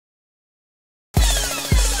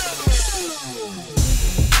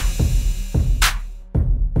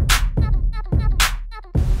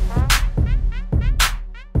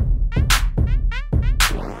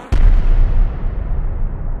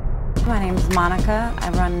My name is Monica. I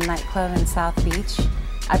run a nightclub in South Beach.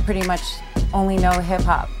 I pretty much only know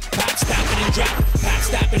hip-hop.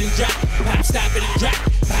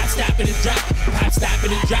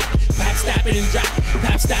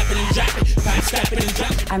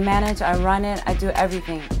 I manage, I run it, I do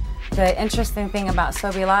everything. The interesting thing about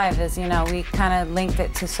SoBe Live is, you know, we kind of linked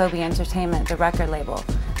it to SoBe Entertainment, the record label.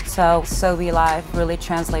 So SoBe Live really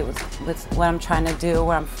translate with what I'm trying to do,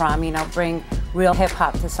 where I'm from, you know, bring real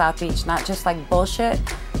hip-hop to South Beach, not just like bullshit,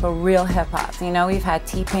 but real hip-hop. You know, we've had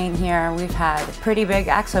T-Pain here, we've had pretty big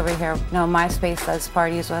acts over here. You know, MySpace does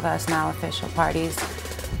parties with us now, official parties.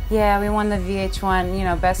 Yeah, we won the VH1, you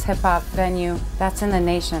know, best hip-hop venue. That's in the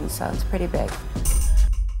nation, so it's pretty big.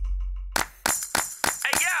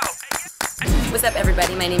 What's up,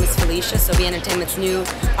 everybody? My name is Felicia, SoBe Entertainment's new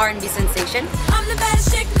R&B sensation. I'm the baddest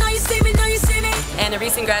chick, know you see me, know you see me. And a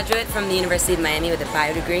recent graduate from the University of Miami with a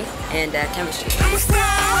bio degree and chemistry. Look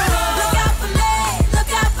out for me,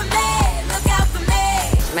 look out for me, look out for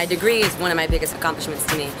me. My degree is one of my biggest accomplishments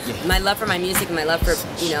to me. My love for my music and my love for,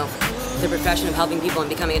 you know, the profession of helping people and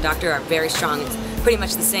becoming a doctor are very strong. It's pretty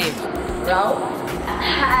much the same. Hello?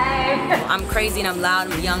 Hi. I'm crazy and I'm loud,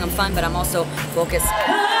 I'm young, I'm fun, but I'm also focused.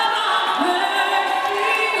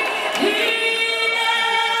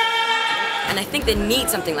 And I think they need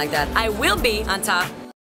something like that. I will be on top.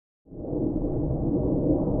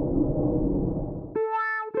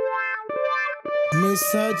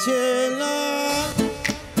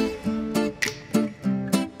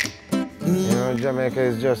 You know, Jamaica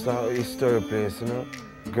is just a historic place, you know?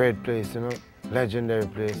 Great place, you know? Legendary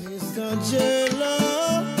place.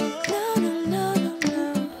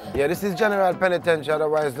 Yeah, this is General Penitentiary,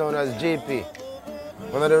 otherwise known as GP.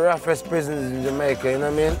 One of the roughest prisons in Jamaica, you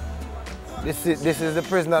know what I mean? This is the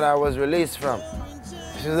prison that I was released from.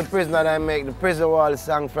 This is the prison that I make the prison wall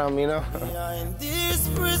song from, you know?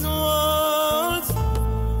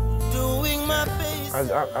 I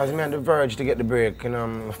was on the verge to get the break, you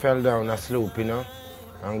know, I fell down a slope, you know,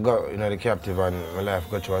 and got, you know, the captive and my life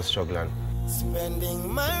got through a struggle.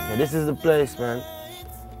 Yeah, this is the place, man.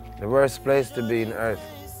 The worst place to be on earth.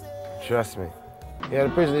 Trust me. Yeah, the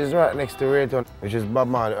prison is right next to Rayton, which is Bob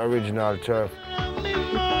Marley's original turf.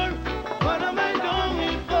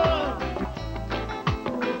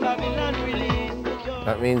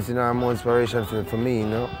 That means, you know, I'm more inspiration for me, you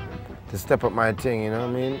know, to step up my thing, you know what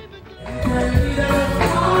I mean?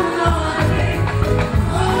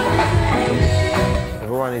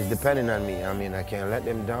 Everyone is depending on me. I mean, I can't let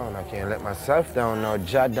them down. I can't let myself down, nor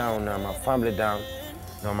Jah down, nor my family down,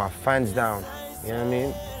 nor my fans down. You know what I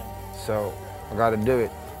mean? So, I gotta do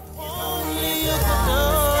it.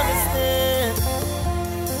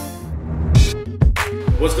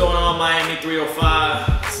 What's going on, Miami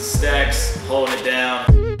 305? This is Stacks, holding it down.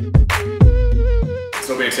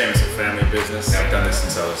 SoBe Entertainment's a family business. I've done this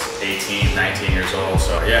since I was 18, 19 years old,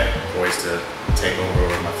 so yeah, poised to take over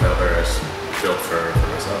what my fellas built for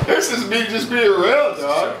myself. This is me just being real,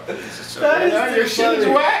 dog. Your shit is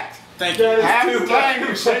whacked. Thank you. Half the time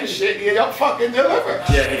you say shit, you don't fucking deliver.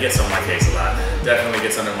 Yeah, he gets on my case a lot. Definitely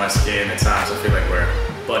gets under my skin. At times I feel like we're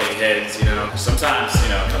butting heads, you know. Sometimes, you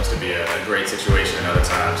know, it comes to be a great situation, and other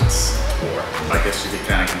times it's war. I guess you could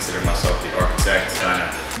kind of consider myself the architect, trying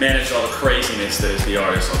to manage all the craziness that is the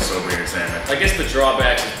artist on SoBe Entertainment. I guess the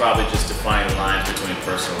drawbacks is probably just defining the lines between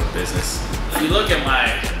personal and business. If you look at my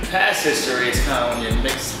past history, it's kind of when you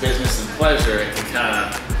mix business and pleasure, it can kind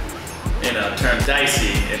of, you know, turn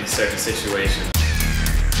dicey in a certain situation.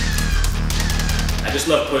 I just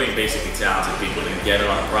love putting basically talented people together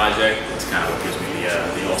on a project. It's kind of what gives me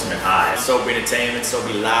the ultimate high. SoBe Entertainment,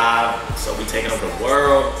 SoBe Live, SoBe taking over the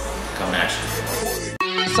world. Coming at you.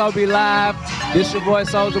 SoBe Live. This your boy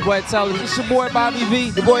Soulja Boy Teller. This your boy Bobby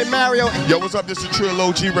V. Your boy Mario. Yo, what's up? This is Trill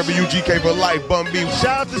OG, Rebel UGK for life, Bun B.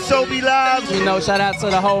 Shout out to SoBe Live. You know, shout out to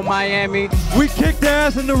the whole Miami. We kicked their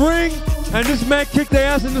ass in the ring, and this man kicked their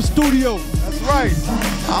ass in the studio. That's right.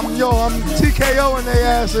 I'm TKO in their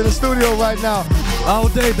ass in the studio right now. All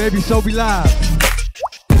day, baby, SoBe Live.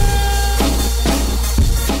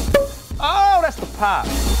 Oh, that's the pop.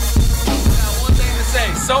 Got one thing to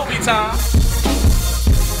say, SoBe time.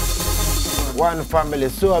 One family,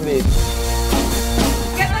 SoBe.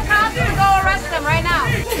 Get the cops and go arrest them right now.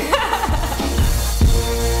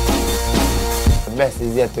 The best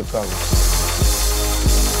is yet to come.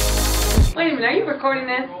 Wait a minute, are you recording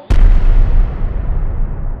this?